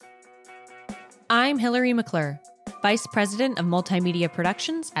I'm Hillary McClure, Vice President of Multimedia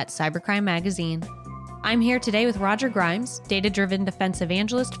Productions at Cybercrime Magazine. I'm here today with Roger Grimes, data-driven defense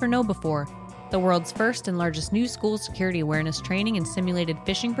evangelist for KnowBe4, the world's first and largest new school security awareness training and simulated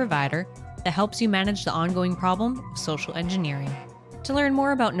phishing provider that helps you manage the ongoing problem of social engineering. To learn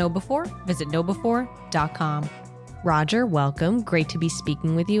more about KnowBe4, visit knowbe4.com. Roger, welcome. Great to be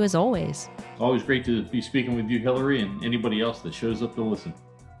speaking with you as always. Always great to be speaking with you, Hillary, and anybody else that shows up to listen.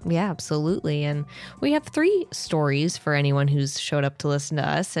 Yeah, absolutely. And we have 3 stories for anyone who's showed up to listen to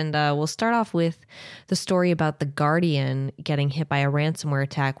us. And we'll start off with the story about The Guardian getting hit by a ransomware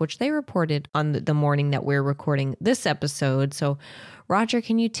attack, which they reported on the morning that we're recording this episode. So, Roger,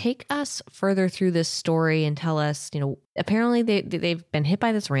 can you take us further through this story and tell us, apparently they've been hit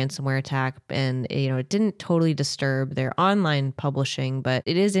by this ransomware attack and, it didn't totally disturb their online publishing, but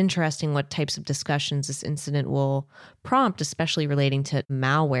it is interesting what types of discussions this incident will prompt, especially relating to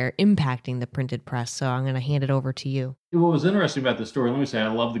malware impacting the printed press. So I'm going to hand it over to you. What was interesting about the story, let me say,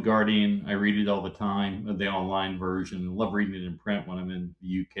 I love The Guardian. I read it all the time, the online version. I love reading it in print when I'm in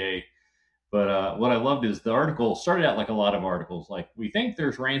the UK. But what I loved is the article started out like a lot of articles, like, we think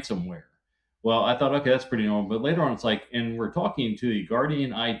there's ransomware. Well, I thought, okay, that's pretty normal. But later on, it's like, and we're talking to the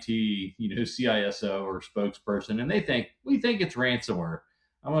Guardian IT, CISO or spokesperson, and we think it's ransomware.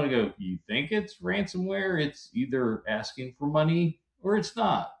 I'm going to go, you think it's ransomware? It's either asking for money or it's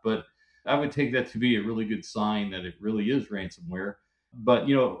not. But I would take that to be a really good sign that it really is ransomware. But,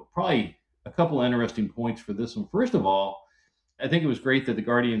 probably a couple of interesting points for this one. First of all, I think it was great that The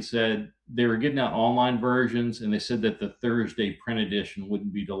Guardian said they were getting out online versions, and they said that the Thursday print edition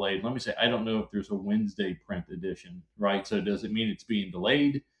wouldn't be delayed. Let me say, I don't know if there's a Wednesday print edition, right? So does it mean it's being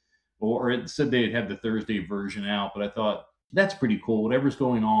delayed? Or it said they'd have the Thursday version out, but I thought that's pretty cool. Whatever's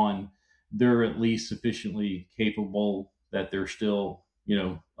going on, they're at least sufficiently capable that they're still,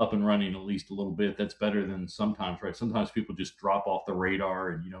 up and running at least a little bit. That's better than sometimes, right? Sometimes people just drop off the radar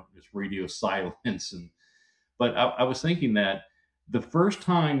and, just radio silence. But I was thinking that the first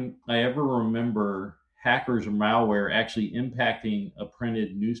time I ever remember hackers or malware actually impacting a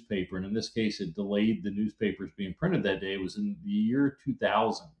printed newspaper, and in this case, it delayed the newspapers being printed that day, was in the year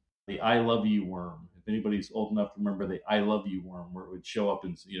 2000. The I love you worm. If anybody's old enough to remember the I love you worm, where it would show up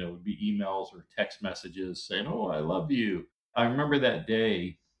in, it would be emails or text messages saying, "Oh, I love you." I remember that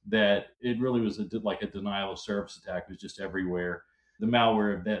day that it really was like a denial of service attack. It was just everywhere. The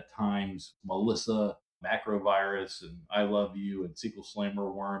malware of that times, Melissa, Macrovirus, and I Love You, and SQL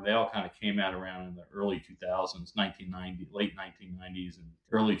Slammer Worm, they all kind of came out around in the early 2000s, 1990, late 1990s and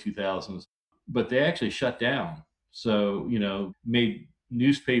early 2000s. But they actually shut down. So, made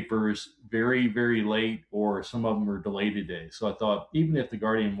newspapers very, very late, or some of them were delayed a day. So I thought, even if The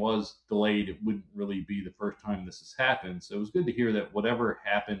Guardian was delayed, it wouldn't really be the first time this has happened. So it was good to hear that whatever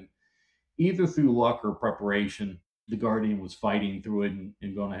happened, either through luck or preparation, The Guardian was fighting through it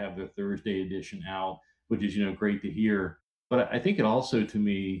and going to have their Thursday edition out, which is, great to hear. But I think it also, to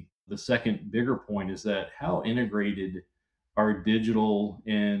me, the second bigger point is that how integrated our digital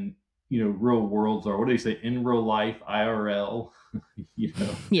and, real worlds are. What do they say? In real life, IRL,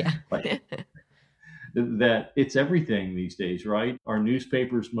 Yeah. that it's everything these days, right? Our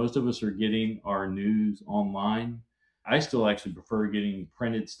newspapers, most of us are getting our news online. I still actually prefer getting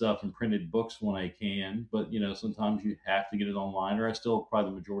printed stuff and printed books when I can, but sometimes you have to get it online, or I still,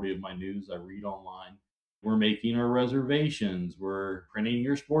 probably the majority of my news I read online. We're making our reservations. We're printing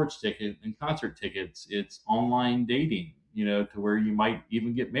your sports ticket and concert tickets. It's online dating, to where you might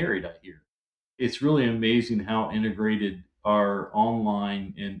even get married, I hear. It's really amazing how integrated our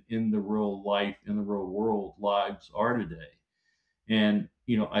online and in the real life, in the real world lives are today. And,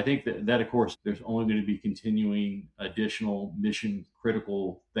 I think that of course, there's only going to be continuing additional mission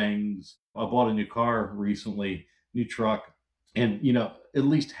critical things. I bought a new car recently, new truck, and, at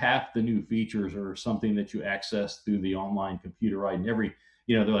least half the new features are something that you access through the online computer, right? And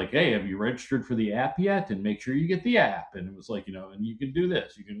they're like, "Hey, have you registered for the app yet? And make sure you get the app." And it was like, and you can do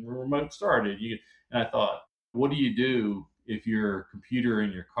this, you can remote start it. And I thought, what do you do if your computer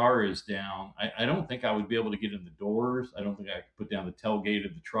in your car is down? I don't think I would be able to get in the doors. I don't think I could put down the tailgate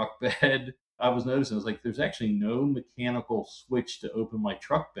of the truck bed. I was noticing, I was like, there's actually no mechanical switch to open my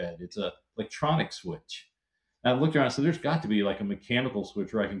truck bed. It's a electronic switch. And I looked around and said, there's got to be like a mechanical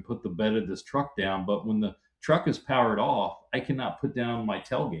switch where I can put the bed of this truck down. But when the truck is powered off, I cannot put down my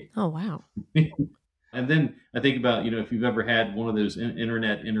tailgate. Oh, wow. And then I think about, if you've ever had one of those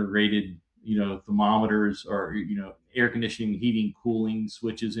internet integrated, thermometers or, air conditioning, heating, cooling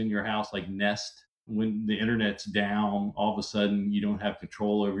switches in your house, like Nest. when the internet's down, all of a sudden you don't have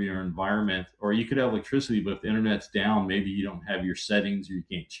control over your environment, or you could have electricity, but if the internet's down, maybe you don't have your settings, or you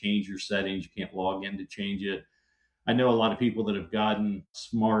can't change your settings, you can't log in to change it. I know a lot of people that have gotten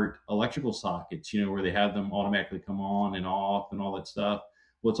smart electrical sockets, where they have them automatically come on and off and all that stuff.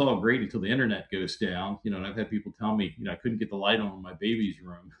 Well, it's all great until the internet goes down, and I've had people tell me, I couldn't get the light on in my baby's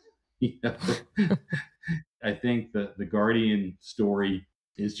room. you know? I think that the Guardian story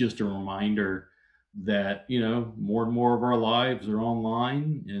is just a reminder that, more and more of our lives are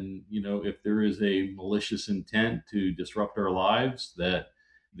online. And, if there is a malicious intent to disrupt our lives, that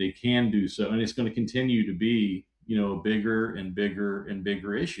they can do so. And it's going to continue to be, a bigger and bigger and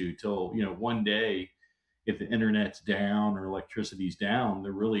bigger issue till, one day, if the internet's down or electricity's down,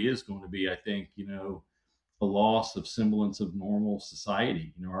 there really is going to be, I think, a loss of semblance of normal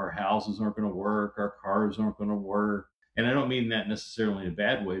society. Our houses aren't going to work, our cars aren't going to work. And I don't mean that necessarily in a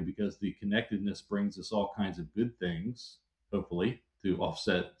bad way, because the connectedness brings us all kinds of good things, hopefully, to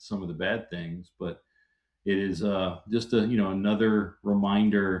offset some of the bad things. But it is just another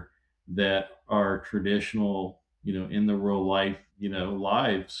reminder that our traditional, in the real life,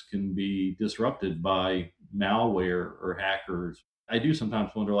 lives can be disrupted by malware or hackers. I do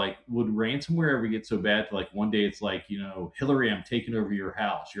sometimes wonder, like, would ransomware ever get so bad to, like, one day it's like, Hillary, I'm taking over your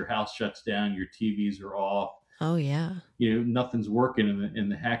house shuts down, your TVs are off, Oh, yeah. nothing's working,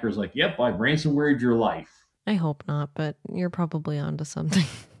 and the hacker's like, yep, I've ransomwared your life. I hope not, but you're probably onto something.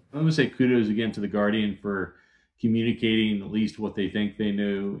 I'm going to say kudos again to the Guardian for communicating at least what they think they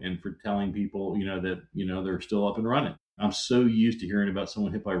knew, and for telling people, that, they're still up and running. I'm so used to hearing about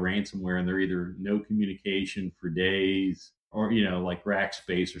someone hit by ransomware and they're either no communication for days, or, like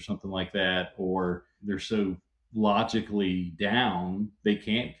Rackspace or something like that, or they're so logically down, they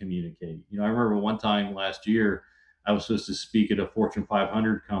can't communicate. I remember one time last year, I was supposed to speak at a Fortune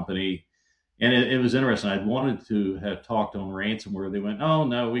 500 company. And it was interesting. I'd wanted to have talked on ransomware. They went, oh,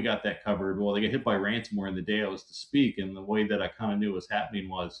 no, we got that covered. Well, they got hit by ransomware in the day I was to speak. And the way that I kind of knew was happening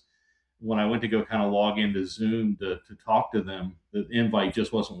was when I went to go kind of log into Zoom to talk to them, the invite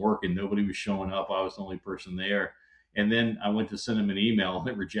just wasn't working. Nobody was showing up. I was the only person there. And then I went to send them an email and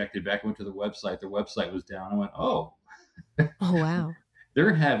it rejected back. I went to their website. Their website was down. I went, oh. Oh, wow.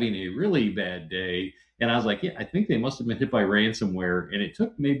 They're having a really bad day. And I was like, yeah, I think they must have been hit by ransomware. And it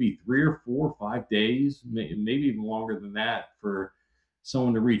took maybe 3 or 4 or 5 days, maybe even longer than that, for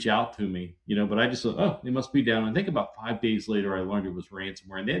someone to reach out to me, but I just thought, oh, they must be down. I think about 5 days later, I learned it was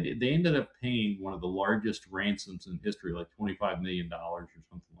ransomware. And they ended up paying one of the largest ransoms in history, like $25 million or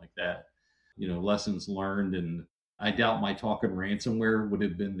something like that. Lessons learned. And I doubt my talking ransomware would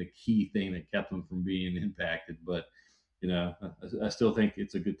have been the key thing that kept them from being impacted. But I still think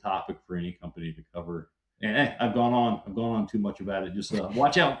it's a good topic for any company to cover. And I've gone on too much about it. Just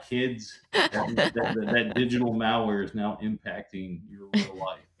watch out, kids. That digital malware is now impacting your real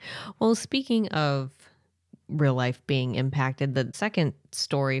life. Well, speaking of real life being impacted, the second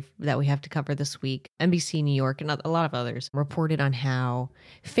story that we have to cover this week, NBC New York and a lot of others reported on how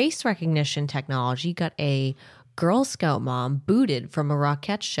face recognition technology got a Girl Scout mom booted from a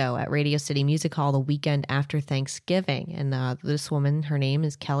Rockettes show at Radio City Music Hall the weekend after Thanksgiving. And this woman, her name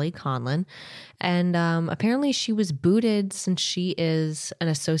is Kelly Conlon. And apparently she was booted since she is an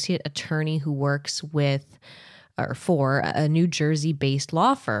associate attorney who works with or for a New Jersey-based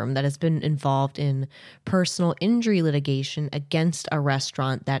law firm that has been involved in personal injury litigation against a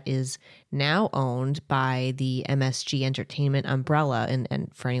restaurant that is now owned by the MSG Entertainment umbrella. And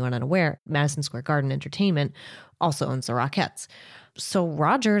for anyone unaware, Madison Square Garden Entertainment also owns the Rockettes. So,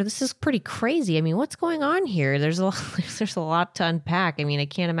 Roger, this is pretty crazy. I mean, what's going on here? There's a lot to unpack. I mean, I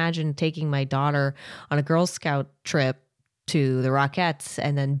can't imagine taking my daughter on a Girl Scout trip to the Rockettes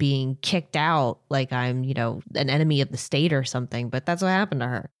and then being kicked out like I'm, an enemy of the state or something. But that's what happened to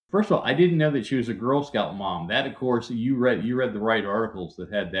her. First of all, I didn't know that she was a Girl Scout mom. That, of course, you read the right articles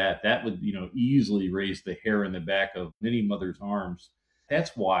that had that. That would, easily raise the hair in the back of any mother's arms.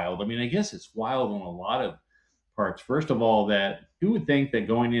 That's wild. I mean, I guess it's wild on a lot of parts. First of all, that who would think that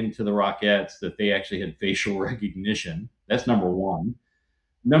going into the Rockettes that they actually had facial recognition? That's number one.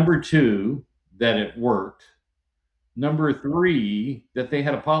 Number two, that it worked. Number three, that they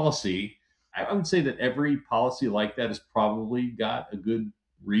had a policy. I would say that every policy like that has probably got a good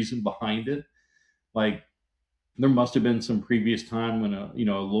reason behind it. Like, there must have been some previous time when a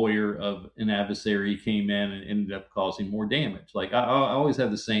lawyer of an adversary came in and ended up causing more damage. Like, I always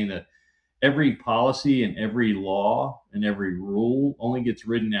have the saying that every policy and every law and every rule only gets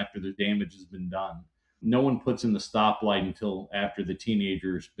written after the damage has been done. No one puts in the stoplight until after the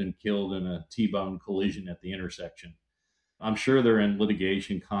teenager's been killed in a T-bone collision at the intersection. I'm sure they're in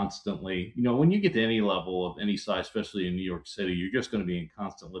litigation constantly. When you get to any level of any size, especially in New York City, you're just going to be in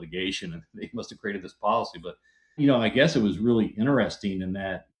constant litigation. And they must have created this policy. But, I guess it was really interesting in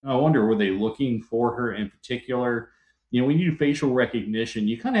that. I wonder, were they looking for her in particular? When you do facial recognition,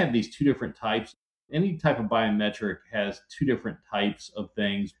 you kind of have these two different types. Any type of biometric has two different types of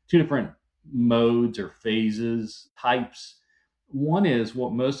things, two different modes or phases, types. One is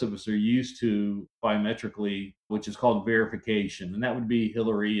what most of us are used to biometrically, which is called verification. And that would be,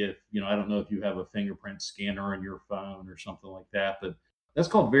 Hillary, if, I don't know if you have a fingerprint scanner on your phone or something like that, but that's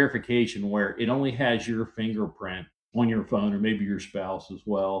called verification, where it only has your fingerprint on your phone, or maybe your spouse as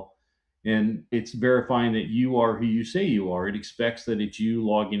well. And it's verifying that you are who you say you are. It expects that it's you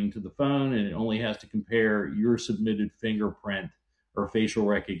logging into the phone, and it only has to compare your submitted fingerprint or facial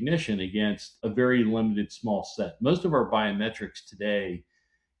recognition against a very limited small set. Most of our biometrics today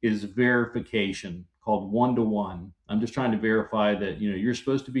is verification, called one-to-one. I'm just trying to verify that you're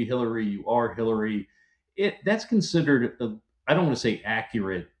supposed to be Hillary, you are Hillary. That's considered I don't want to say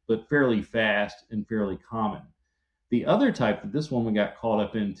accurate, but fairly fast and fairly common. The other type that this woman got caught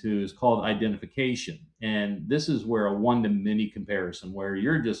up into is called identification. And this is where a one-to-many comparison, where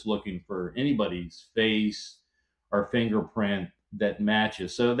you're just looking for anybody's face or fingerprint that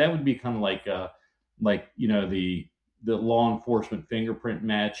matches. So that would be kind of like the law enforcement fingerprint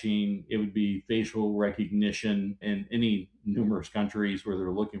matching. It would be facial recognition in any numerous countries where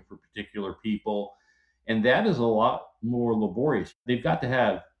they're looking for particular people. And that is a lot more laborious. They've got to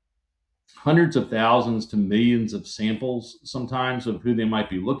have hundreds of thousands to millions of samples sometimes of who they might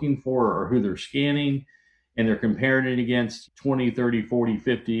be looking for or who they're scanning. And they're comparing it against 20, 30, 40,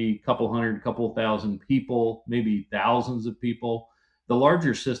 50, couple hundred, couple thousand people, maybe thousands of people. The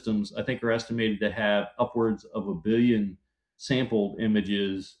larger systems, I think, are estimated to have upwards of 1 billion sampled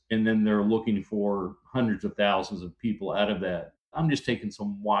images, and then they're looking for hundreds of thousands of people out of that. I'm just taking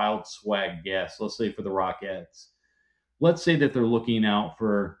some wild swag guess. Let's say for the Rockettes, let's say that they're looking out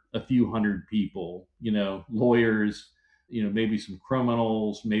for a few hundred people, lawyers, maybe some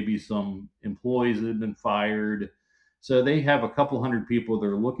criminals, maybe some employees that have been fired. So they have a couple hundred people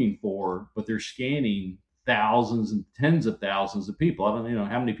they're looking for, but they're scanning thousands and tens of thousands of people. I don't know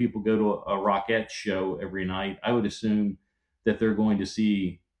how many people go to a Rockette show every night. I would assume that they're going to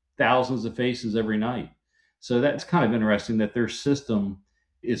see thousands of faces every night. So that's kind of interesting that their system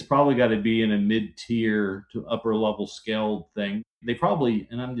is probably got to be in a mid-tier to upper level scaled thing. They probably,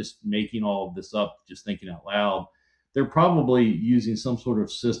 and I'm just making all of this up, just thinking out loud, they're probably using some sort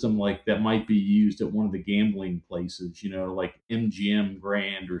of system like that might be used at one of the gambling places, like MGM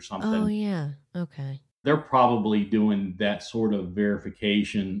Grand or something. Oh, yeah. Okay. They're probably doing that sort of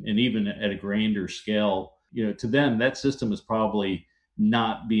verification. And even at a grander scale, to them, that system is probably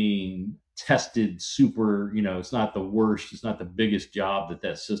not being tested super, it's not the worst, it's not the biggest job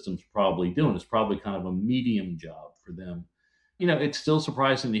that system's probably doing. It's probably kind of a medium job for them. It's still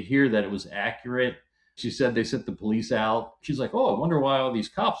surprising to hear that it was accurate. She said they sent the police out. She's like, oh, I wonder why all these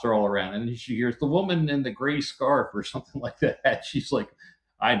cops are all around. And she hears the woman in the gray scarf or something like that. She's like,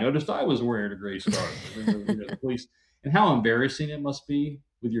 I noticed I was wearing a gray scarf. The police. And how embarrassing it must be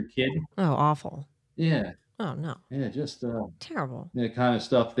with your kid. Oh, awful. Yeah. Oh, no. Yeah, just terrible. That kind of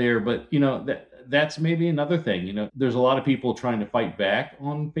stuff there. But, that's maybe another thing. There's a lot of people trying to fight back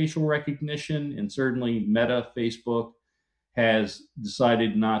on facial recognition. And certainly Meta, Facebook, has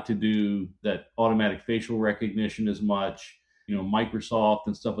decided not to do that automatic facial recognition as much. Microsoft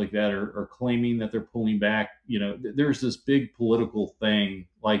and stuff like that are claiming that they're pulling back. There's this big political thing.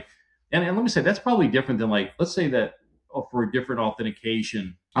 And let me say, that's probably different than let's say that for a different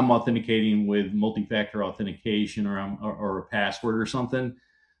authentication, I'm authenticating with multi-factor authentication or a password or something.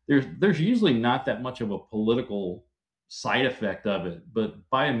 There's usually not that much of a political side effect of it, but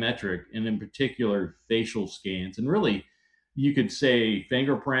biometric, and in particular facial scans, and really you could say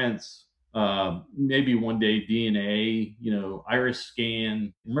fingerprints, maybe one day DNA, iris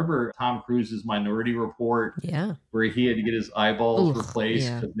scan. Remember Tom Cruise's Minority Report? Yeah. Where he had to get his eyeballs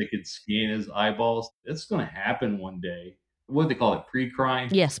replaced because they could scan his eyeballs. It's going to happen one day. What do they call it? Pre-crime?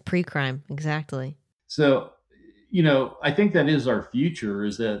 Yes, pre-crime. Exactly. So, I think that is our future,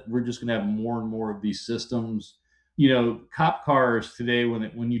 is that we're just going to have more and more of these systems. Cop cars today,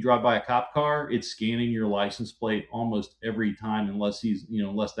 when you drive by a cop car, it's scanning your license plate almost every time, unless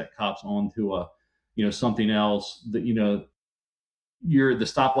unless that cop's onto a, something else that, the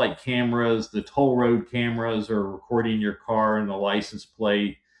stoplight cameras, the toll road cameras are recording your car and the license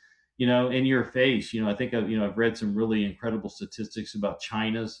plate, in your face. I think I've read some really incredible statistics about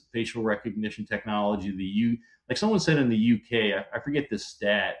China's facial recognition technology. Like someone said in the UK, I forget this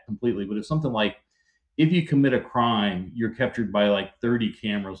stat completely, but it's something like, if you commit a crime, you're captured by like 30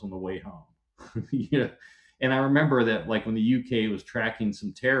 cameras on the way home. Yeah. And I remember that, like, when the UK was tracking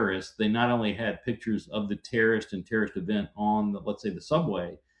some terrorists, they not only had pictures of the terrorist and terrorist event on, the, let's say, the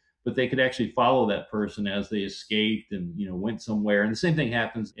subway, but they could actually follow that person as they escaped and, went somewhere. And the same thing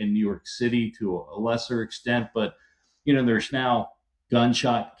happens in New York City to a lesser extent. But, there's now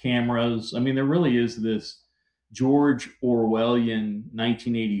gunshot cameras. I mean, there really is this George Orwellian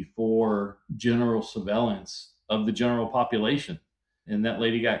 1984 general surveillance of the general population. And that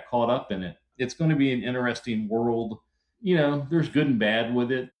lady got caught up in it. It's going to be an interesting world. There's good and bad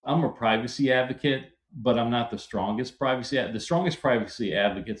with it. I'm a privacy advocate, but I'm not the strongest privacy. The strongest privacy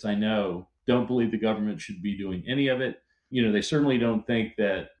advocates I know don't believe the government should be doing any of it. They certainly don't think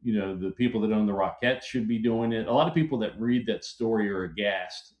that, the people that own the Rockettes should be doing it. A lot of people that read that story are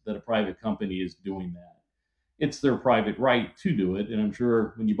aghast that a private company is doing that. It's their private right to do it. And I'm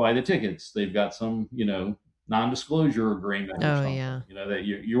sure when you buy the tickets, they've got some, non-disclosure agreement or something, yeah. That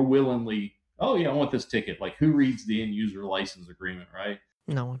you're willingly, oh yeah, I want this ticket. Like, who reads the end user license agreement, right?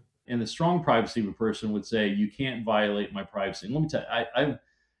 No one. And the strong privacy of a person would say, you can't violate my privacy. And let me tell you, I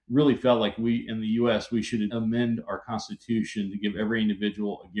really felt like we in the US, we should amend our constitution to give every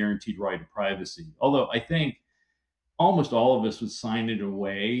individual a guaranteed right to privacy. Although I think almost all of us would sign it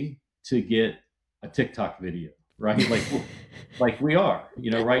away to get a TikTok video, right? Like we are,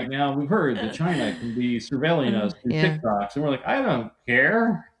 right now we've heard that China can be surveilling us through TikToks, and we're like, I don't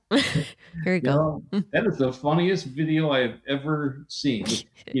care. Here you go. That is the funniest video I've ever seen.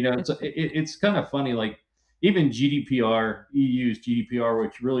 It's kind of funny. Like, even GDPR, EU's GDPR,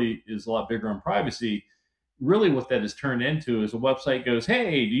 which really is a lot bigger on privacy, really what that has turned into is a website goes,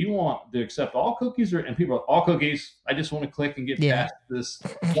 hey, do you want to accept all cookies? And people are, all cookies. I just want to click and get past this.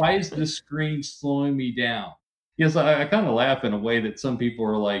 Why is this screen slowing me down? Yes, I kind of laugh in a way that some people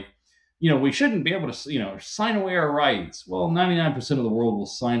are like, we shouldn't be able to, sign away our rights. Well, 99% of the world will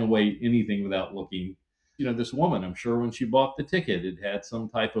sign away anything without looking. This woman, I'm sure when she bought the ticket, it had some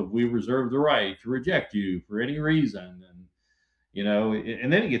type of, we reserve the right to reject you for any reason.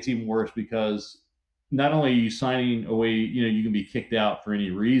 And then it gets even worse because not only are you signing away, you can be kicked out for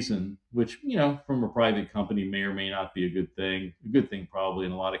any reason, which, from a private company may or may not be a good thing probably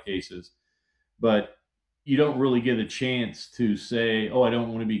in a lot of cases, but you don't really get a chance to say, oh, I don't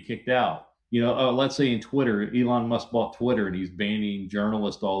want to be kicked out. Let's say in Twitter, Elon Musk bought Twitter and he's banning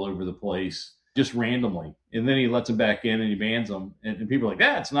journalists all over the place just randomly. And then he lets them back in and he bans them. And people are like,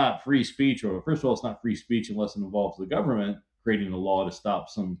 that's not free speech. Or first of all, it's not free speech unless it involves the government creating a law to stop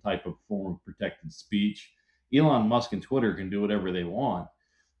some type of form of protected speech. Elon Musk and Twitter can do whatever they want.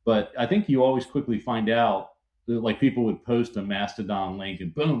 But I think you always quickly find out that, like, people would post a Mastodon link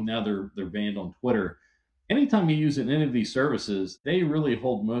and boom, now they're banned on Twitter. Anytime you use any of these services, they really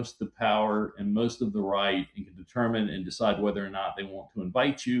hold most of the power and most of the right and can determine and decide whether or not they want to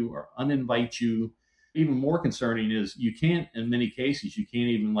invite you or uninvite you. Even more concerning is you can't, in many cases, you can't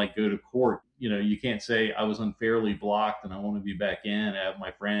even go to court. You can't say I was unfairly blocked and I want to be back in. I have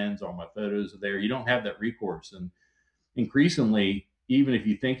my friends or my photos are there. You don't have that recourse. And increasingly, even if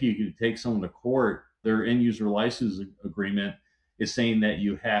you think you could take someone to court, their end user license agreement is saying that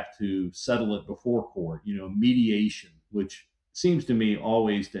you have to settle it before court, mediation, which seems to me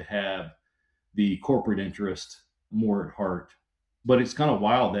always to have the corporate interest more at heart. But it's kind of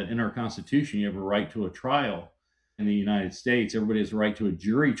wild that in our Constitution, you have a right to a trial. In the United States, everybody has a right to a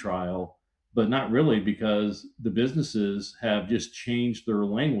jury trial, but not really, because the businesses have just changed their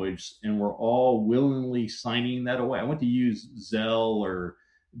language and we're all willingly signing that away. I went to use Zelle or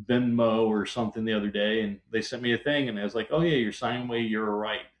Venmo or something the other day, and they sent me a thing, and I was like, oh yeah, you're signing away your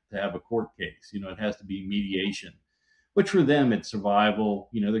right to have a court case. It has to be mediation, which for them, it's survival.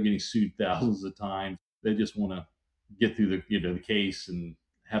 They're getting sued thousands of times. They just want to get through the case and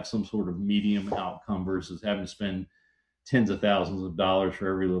have some sort of medium outcome versus having to spend tens of thousands of dollars for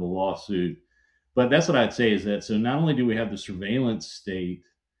every little lawsuit. But that's what I'd say is that, so not only do we have the surveillance state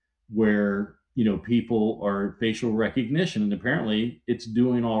where, people are facial recognition, and apparently it's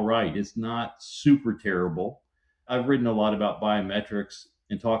doing all right. It's not super terrible. I've written a lot about biometrics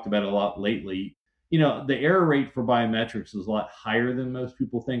and talked about it a lot lately. The error rate for biometrics is a lot higher than most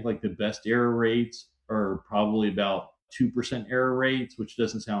people think. Like, the best error rates are probably about 2% error rates, which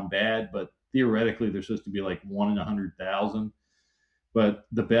doesn't sound bad, but theoretically they're supposed to be like 1 in 100,000. But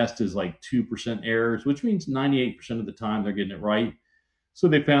the best is like 2% errors, which means 98% of the time they're getting it right. So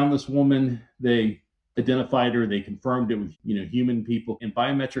they found this woman, they identified her, they confirmed it with, human people. And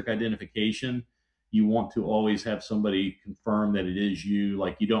biometric identification you want to always have somebody confirm that it is you.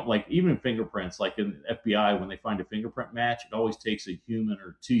 Like you don't like even fingerprints, like in the FBI, when they find a fingerprint match, it always takes a human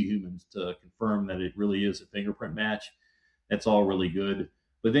or two humans to confirm that it really is a fingerprint match. That's all really good.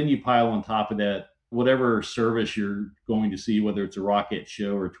 But then you pile on top of that whatever service you're going to see, whether it's a rocket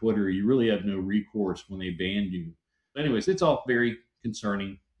show or Twitter, you really have no recourse when they ban you. But anyways, it's all very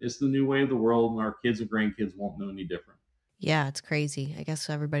concerning. It's the new way of the world, and our kids and grandkids won't know any different. Yeah, it's crazy. I guess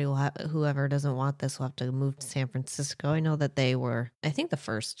everybody will have, whoever doesn't want this will have to move to San Francisco. I know that they were, I think, the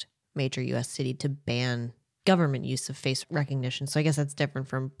first major US city to ban government use of face recognition. So I guess that's different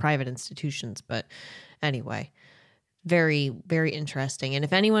from private institutions. But anyway, very, very interesting. And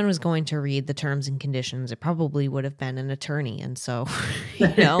if anyone was going to read the terms and conditions, it probably would have been an attorney. And so,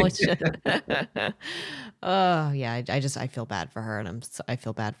 it's just, oh yeah, I feel bad for her, and I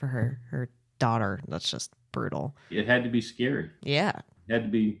feel bad for her daughter. That's just brutal. It had to be scary. Yeah. It had to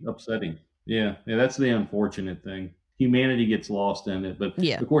be upsetting. Yeah, that's the unfortunate thing. Humanity gets lost in it. But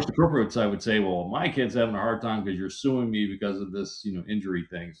Yeah. of course, the corporate side would say, well, my kid's having a hard time because you're suing me because of this, injury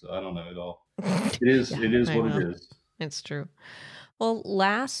thing. So I don't know at all. It is what it is. It's true. Well,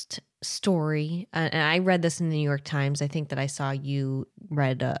 last story, and I read this in the New York Times. I think that I saw you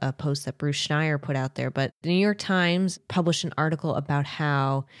read a post that Bruce Schneier put out there, but the New York Times published an article about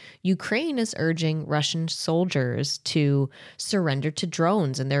how Ukraine is urging Russian soldiers to surrender to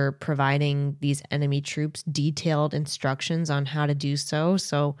drones, and they're providing these enemy troops detailed instructions on how to do so.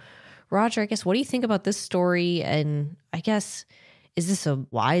 So, Roger, I guess, what do you think about this story? And I guess, is this a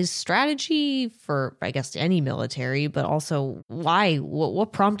wise strategy for, I guess, any military, but also why?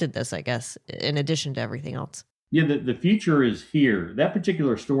 What prompted this, I guess, in addition to everything else? Yeah, the future is here. That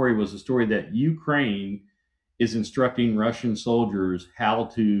particular story was a story that Ukraine is instructing Russian soldiers how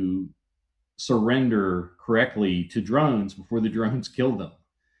to surrender correctly to drones before the drones kill them.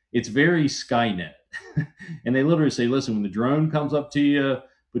 It's very Skynet. And they literally say, listen, when the drone comes up to you,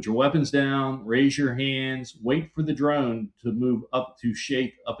 put your weapons down, raise your hands, wait for the drone to move up to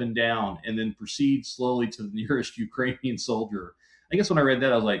shake up and down, and then proceed slowly to the nearest Ukrainian soldier. I guess when I read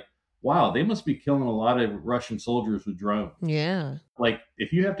that, I was like, wow, they must be killing a lot of Russian soldiers with drones. Yeah. Like,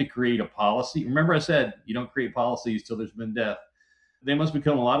 if you have to create a policy, remember I said you don't create policies till there's been death. They must be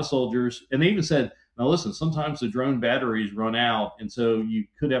killing a lot of soldiers. And they even said, now listen, sometimes the drone batteries run out, and so you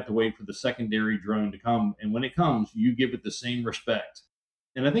could have to wait for the secondary drone to come. And when it comes, you give it the same respect.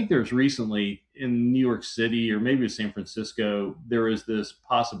 And I think there's recently in New York City or maybe San Francisco, there is this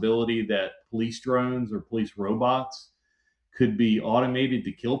possibility that police drones or police robots could be automated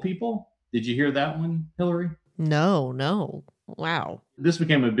to kill people. Did you hear that one, Hillary? No. Wow. This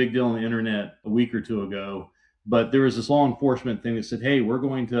became a big deal on the internet a week or two ago. But there was this law enforcement thing that said, hey, we're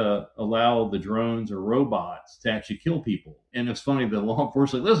going to allow the drones or robots to actually kill people. And it's funny, the law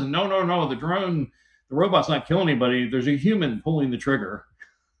enforcement, listen, no, the robot's not killing anybody. There's a human pulling the trigger.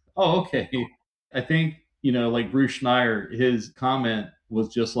 Oh, okay. I think, like Bruce Schneier, his comment was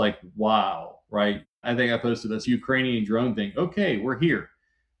just like, wow, right? I think I posted this Ukrainian drone thing. Okay, we're here.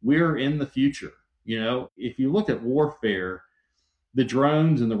 We're in the future. If you look at warfare, the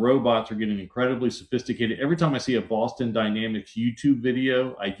drones and the robots are getting incredibly sophisticated. Every time I see a Boston Dynamics YouTube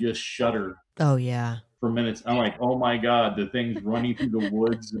video, I just shudder. Oh, yeah. For minutes. I'm like, oh my God, the thing's running through the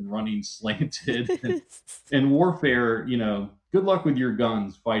woods and running slanted. And warfare, good luck with your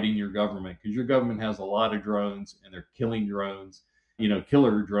guns fighting your government, because your government has a lot of drones and they're killing drones,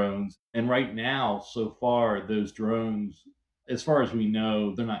 killer drones. And right now, so far, those drones, as far as we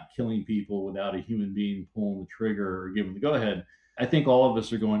know, they're not killing people without a human being pulling the trigger or giving the go ahead. I think all of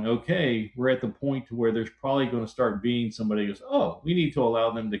us are going, okay, we're at the point to where there's probably going to start being somebody who goes, oh, we need to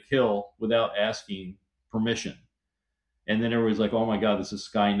allow them to kill without asking permission. And then everybody's like, oh my God, this is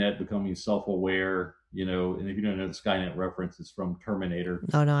Skynet becoming self-aware, and if you don't know the Skynet reference, it's from Terminator.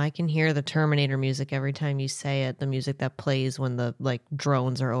 Oh no, I can hear the Terminator music every time you say it, the music that plays when the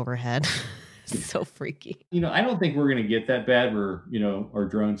drones are overhead. It's so freaky. I don't think we're going to get that bad where, our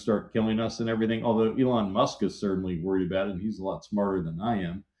drones start killing us and everything, although Elon Musk is certainly worried about it, and he's a lot smarter than I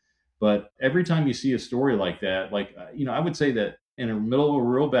am. But every time you see a story like that, I would say that in the middle of a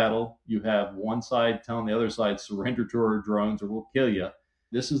real battle, you have one side telling the other side, surrender to our drones or we'll kill you.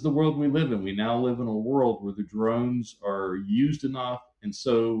 This is the world we live in. We now live in a world where the drones are used enough and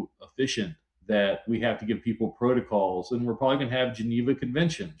so efficient that we have to give people protocols. And we're probably going to have Geneva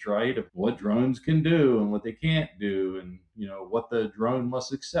Conventions, right? Of what drones can do and what they can't do, and, what the drone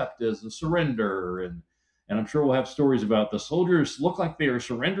must accept as a surrender. And I'm sure we'll have stories about the soldiers look like they are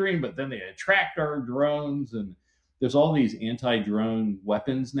surrendering, but then they attract our drones. And there's all these anti-drone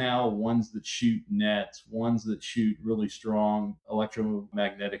weapons now, ones that shoot nets, ones that shoot really strong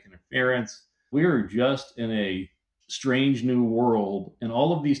electromagnetic interference. We are just in a strange new world, and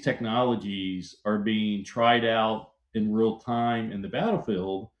all of these technologies are being tried out in real time in the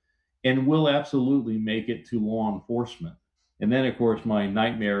battlefield and will absolutely make it to law enforcement. And then, of course, my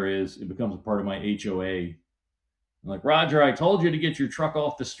nightmare is it becomes a part of my HOA. I'm like, Roger, I told you to get your truck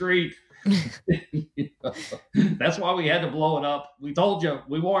off the street. That's why we had to blow it up. We told you,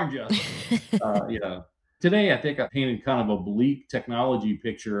 we warned you. Today, I think I painted kind of a bleak technology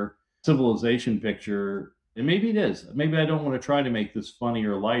picture, civilization picture. And maybe it is. Maybe I don't want to try to make this funny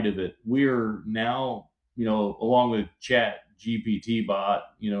or light of it. We're now, along with Chat GPT bot,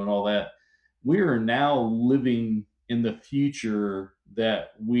 and all that, we are now living in the future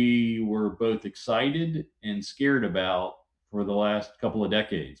that we were both excited and scared about for the last couple of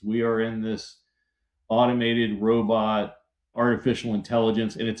decades. We are in this automated robot, artificial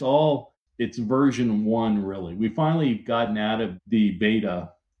intelligence, and it's version 1, really. We finally gotten out of the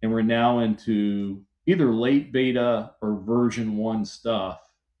beta, and we're now into either late beta or version 1 stuff,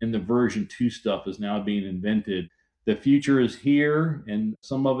 and the version 2 stuff is now being invented. The future is here, and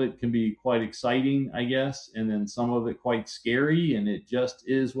some of it can be quite exciting, I guess, and then some of it quite scary, and it just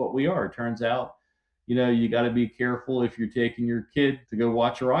is what we are. It turns out, you got to be careful if you're taking your kid to go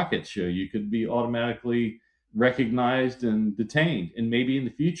watch a rocket show. You could be automatically recognized and detained, and maybe in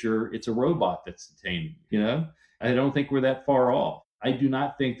the future, it's a robot that's detaining you. I don't think we're that far off. I do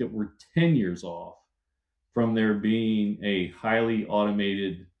not think that we're 10 years off from there being a highly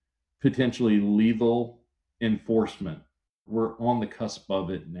automated, potentially lethal enforcement. We're on the cusp of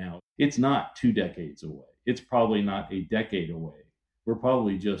it now. It's not 2 decades away. It's probably not a decade away. We're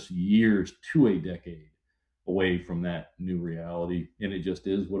probably just years to a decade away from that new reality. And it just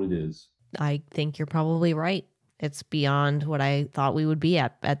is what it is. I think you're probably right. It's beyond what I thought we would be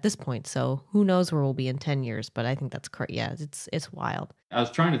at this point. So who knows where we'll be in 10 years, but I think that's correct. Yeah, it's wild. I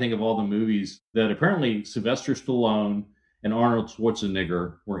was trying to think of all the movies that apparently Sylvester Stallone and Arnold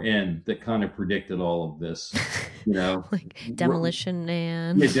Schwarzenegger were in that kind of predicted all of this, like Demolition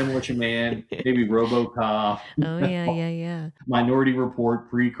Man. Yeah, Demolition Man, maybe RoboCop. Oh, yeah. Minority Report,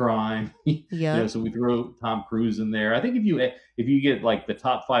 pre-crime. Yeah. So we throw Tom Cruise in there. I think if you get like the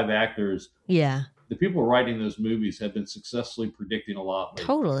top 5 actors, yeah, the people writing those movies have been successfully predicting a lot.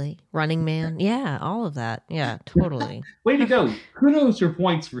 Totally. Running Man. Yeah, all of that. Yeah, totally. Way to go. Kudos for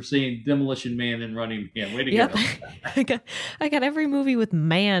points for saying Demolition Man and Running Man. Way to go. I got every movie with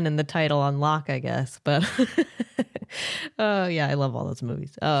man in the title on lock, I guess. But yeah, I love all those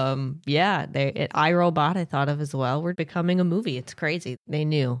movies. iRobot I thought of as well. We're becoming a movie. It's crazy. They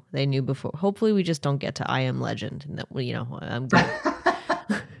knew before. Hopefully we just don't get to I Am Legend and that, I'm good.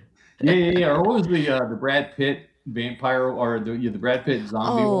 Yeah. Or what was the Brad Pitt vampire or the Brad Pitt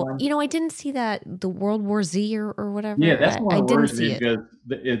zombie one? I didn't see that, the World War Z or whatever. Yeah, that's one of the worst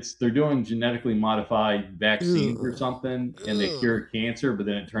because they're doing genetically modified vaccines or something, and they cure cancer, but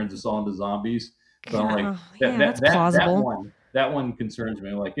then it turns us all into zombies. So I'm like, that's plausible. That one concerns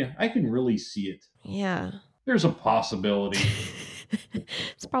me. Like, I can really see it. Yeah, there's a possibility.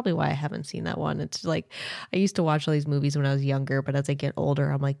 It's probably why I haven't seen that one. It's like I used to watch all these movies when I was younger, but as I get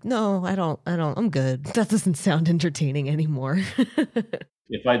older, I'm like, no, I don't. I'm good. That doesn't sound entertaining anymore.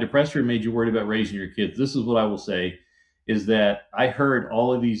 If I depressed you or made you worried about raising your kids, this is what I will say, is that I heard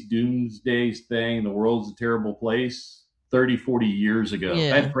all of these doomsday thing, the world's a terrible place, 30, 40 years ago.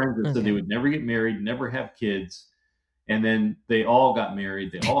 Yeah. I had friends that said they would never get married, never have kids. And then they all got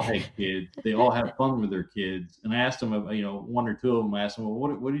married. They all had kids. They all had fun with their kids. And I asked them, one or two of them, I asked them,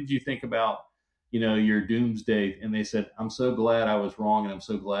 well, what did you think about, your doomsday? And they said, I'm so glad I was wrong. And I'm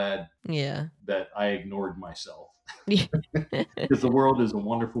so glad that I ignored myself. Because the world is a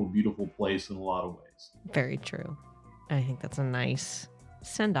wonderful, beautiful place in a lot of ways. Very true. I think that's a nice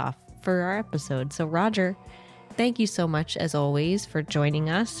send off for our episode. So Roger, thank you so much, as always, for joining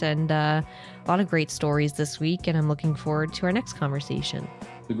us, and a lot of great stories this week, and I'm looking forward to our next conversation.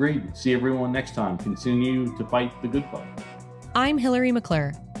 Agreed. See everyone next time. Continue to fight the good fight. I'm Hillary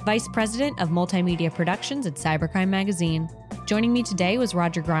McClure, Vice President of Multimedia Productions at Cybercrime Magazine. Joining me today was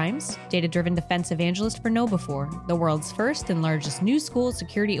Roger Grimes, data-driven defense evangelist for KnowBe4, the world's first and largest new school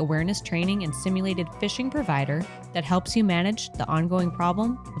security awareness training and simulated phishing provider that helps you manage the ongoing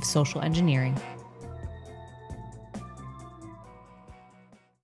problem of social engineering.